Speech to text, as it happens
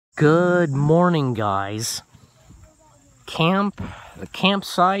Good morning, guys. The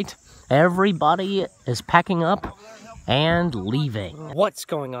campsite, everybody is packing up and leaving. What's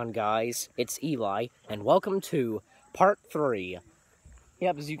going on, guys? It's Eli, and welcome to part 3.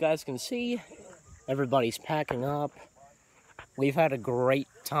 Yep, as you guys can see, everybody's packing up. We've had a great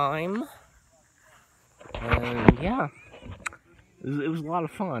time, and yeah, it was a lot of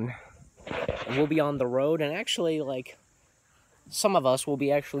fun. And we'll be on the road, and actually, like, some of us will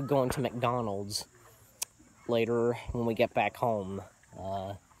be actually going to McDonald's later when we get back home.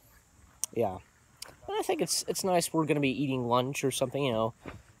 Yeah. And I think it's nice we're going to be eating lunch or something, you know,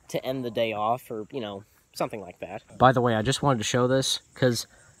 to end the day off, or, you know, something like that. By the way, I just wanted to show this, because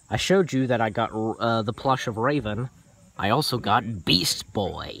I showed you that I got the plush of Raven. I also got Beast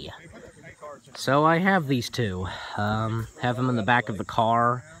Boy. So I have these two. Have them in the back of the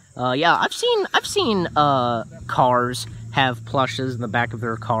car. Yeah, I've seen cars have plushes in the back of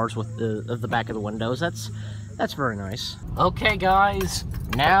their cars with the back of the windows. That's very nice. Okay, guys,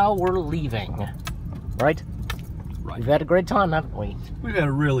 now we're leaving. Right? Right. We've had a great time, haven't we? We've had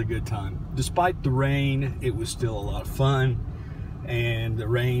a really good time. Despite the rain, it was still a lot of fun. And the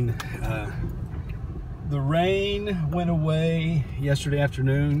rain went away yesterday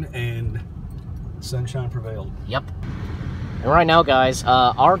afternoon, and sunshine prevailed. Yep. And right now, guys,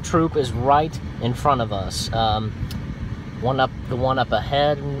 our troop is right in front of us. The one up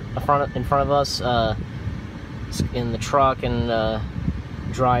ahead in front of us, in the truck and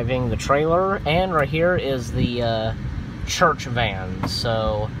driving the trailer, and right here is the church van.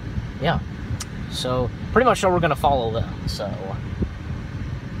 So, yeah. So pretty much we're gonna follow them. So,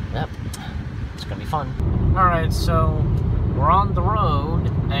 yep, it's gonna be fun. All right, so we're on the road,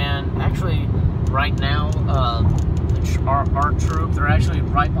 and actually, right now, our troop, they're actually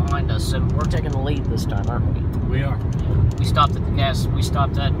right behind us, and we're taking the lead this time, aren't we? We are. We stopped at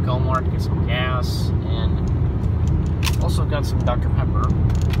Walmart to get some gas, and also got some Dr. Pepper.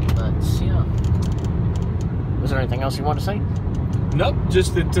 But yeah, was there anything else you want to say? Nope,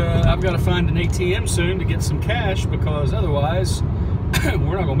 just that I've got to find an ATM soon to get some cash, because otherwise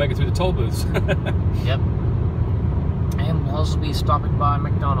we're not gonna make it through the toll booths. Yep. And we'll also be stopping by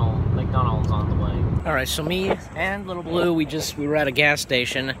McDonald's on the way. Alright, so me and Little Blue, we were at a gas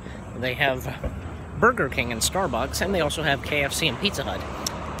station. They have Burger King and Starbucks, and they also have KFC and Pizza Hut.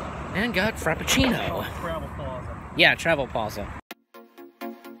 And got Frappuccino. Travel Plaza. Yeah, Travel Plaza.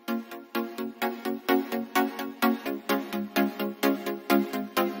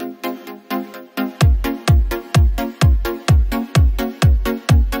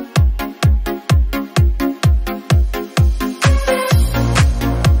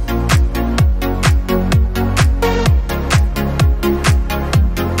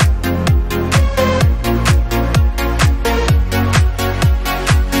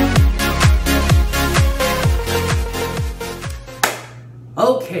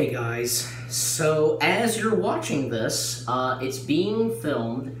 Okay, guys, so as you're watching this, it's being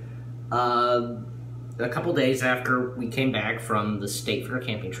filmed a couple days after we came back from the State Fair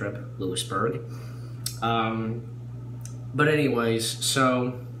camping trip, Lewisburg. But anyways,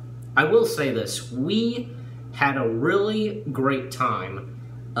 so I will say this. We had a really great time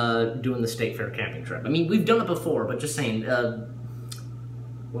doing the State Fair camping trip. I mean, we've done it before, but just saying,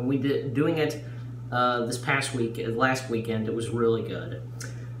 when we doing it this last weekend, it was really good.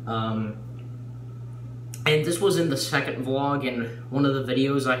 And this was in the second vlog and one of the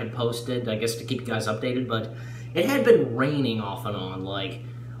videos I had posted, I guess to keep you guys updated, but it had been raining off and on, like,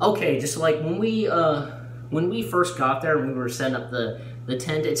 okay, just like when we first got there and we were setting up the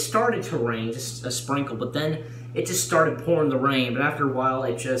tent, it started to rain, just a sprinkle, but then it just started pouring the rain, but after a while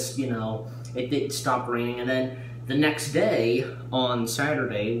it just, you know, it stopped raining, and then the next day, on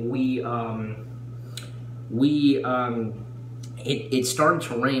Saturday, it started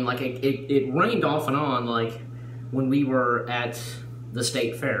to rain. Like, it rained off and on, like, when we were at the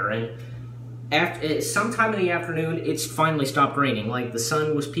State Fair, and after sometime in the afternoon, it's finally stopped raining. Like, the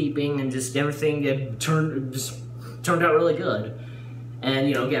sun was peeping, and just everything turned out really good. And,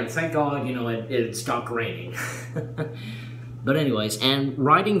 you know, again, thank God, you know, it stopped raining. But anyways, and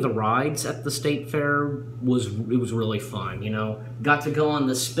riding the rides at the State Fair was really fun, you know. Got to go on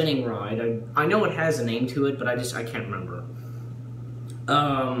the spinning ride. I know it has a name to it, but I can't remember.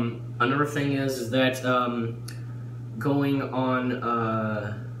 Another thing is that going on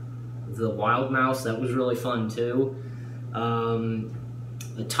the Wild Mouse, that was really fun too.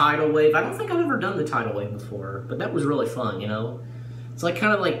 The Tidal Wave, I don't think I've ever done the Tidal Wave before, but that was really fun, you know. It's like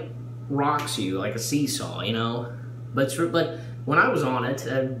kind of like rocks you like a seesaw, you know. But when I was on it,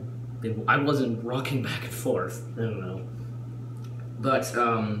 I wasn't rocking back and forth. I don't know. But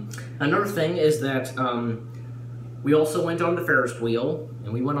another thing is that we also went on the Ferris wheel,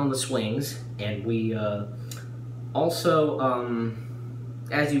 and we went on the swings, and we also,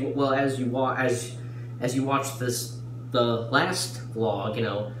 as you watched the last vlog, you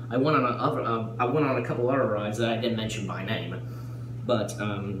know, I went on a couple other rides that I didn't mention by name, but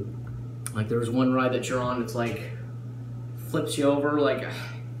like there was one ride that you're on, it's like flips you over, like,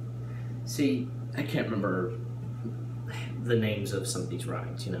 see, I can't remember the names of some of these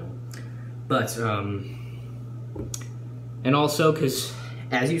rides, you know, but and also because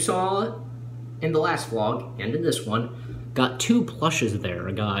as you saw in the last vlog and in this one, got two plushes there.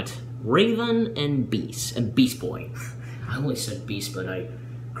 I got Raven and Beast Boy. I only said Beast, but I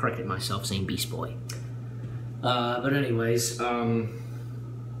corrected myself saying Beast Boy. But anyways, and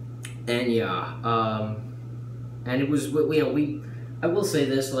yeah, and it was, I will say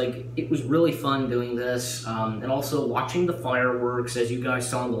this, like, it was really fun doing this, and also watching the fireworks, as you guys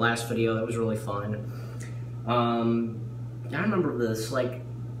saw in the last video, that was really fun. I remember this, like,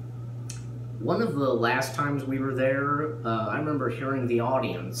 one of the last times we were there, I remember hearing the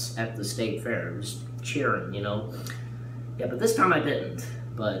audience at the state fair just cheering, you know. Yeah, but this time I didn't,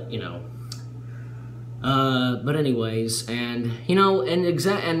 but, you know. But anyways, and, you know,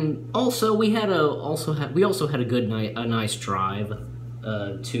 and also we also had a nice drive,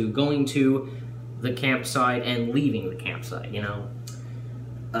 to going to the campsite and leaving the campsite, you know.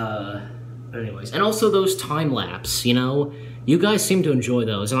 But anyways, and also those time lapse, you know. You guys seem to enjoy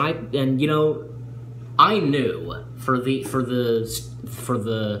those, and you know, I knew for the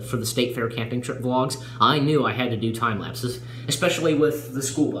state fair camping trip vlogs, I knew I had to do time lapses, especially with the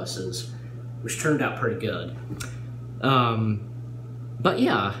school buses, which turned out pretty good. But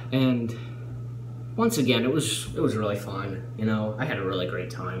yeah, and once again, it was really fun. You know, I had a really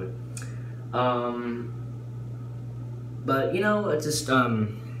great time. But you know, it just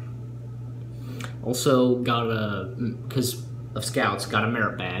also got because of Scouts, got a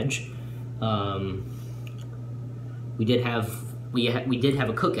merit badge. We did have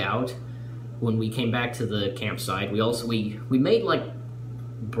a cookout when we came back to the campsite. We made like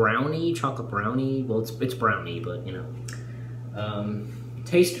chocolate brownie. Well, it's brownie, but you know,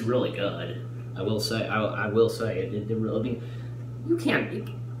 tasted really good. I will say it did really. I mean, you can't.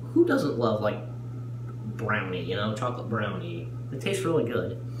 Who doesn't love like brownie? You know, chocolate brownie. It tastes really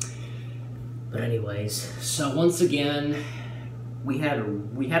good. But anyways, so once again, we had a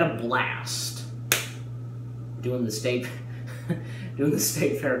blast doing the state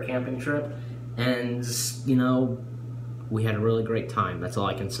fair camping trip, and you know, we had a really great time. That's all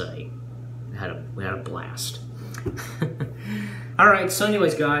I can say. We had a blast. All right. So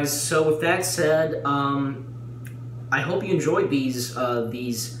anyways, guys. So with that said, I hope you enjoyed these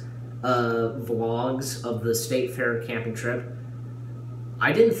vlogs of the state fair camping trip. I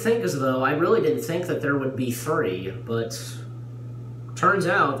really didn't think that there would be 3, but turns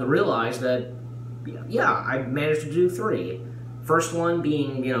out to realize that, yeah, I managed to do 3. First one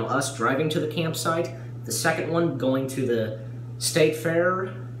being, you know, us driving to the campsite, the second one going to the state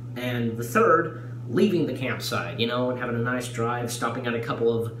fair, and the third leaving the campsite, you know, and having a nice drive, stopping at a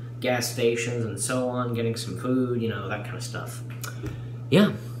couple of gas stations and so on, getting some food, you know, that kind of stuff.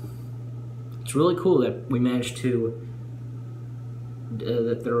 Yeah, it's really cool that we managed to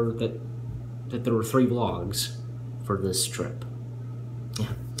that there were 3 vlogs for this trip.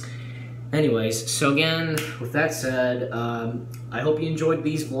 Yeah. Anyways, so again, with that said, I hope you enjoyed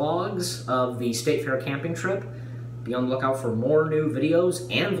these vlogs of the State Fair camping trip. Be on the lookout for more new videos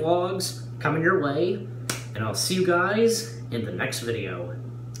and vlogs coming your way, and I'll see you guys in the next video.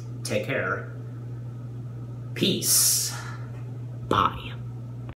 Take care. Peace. Bye.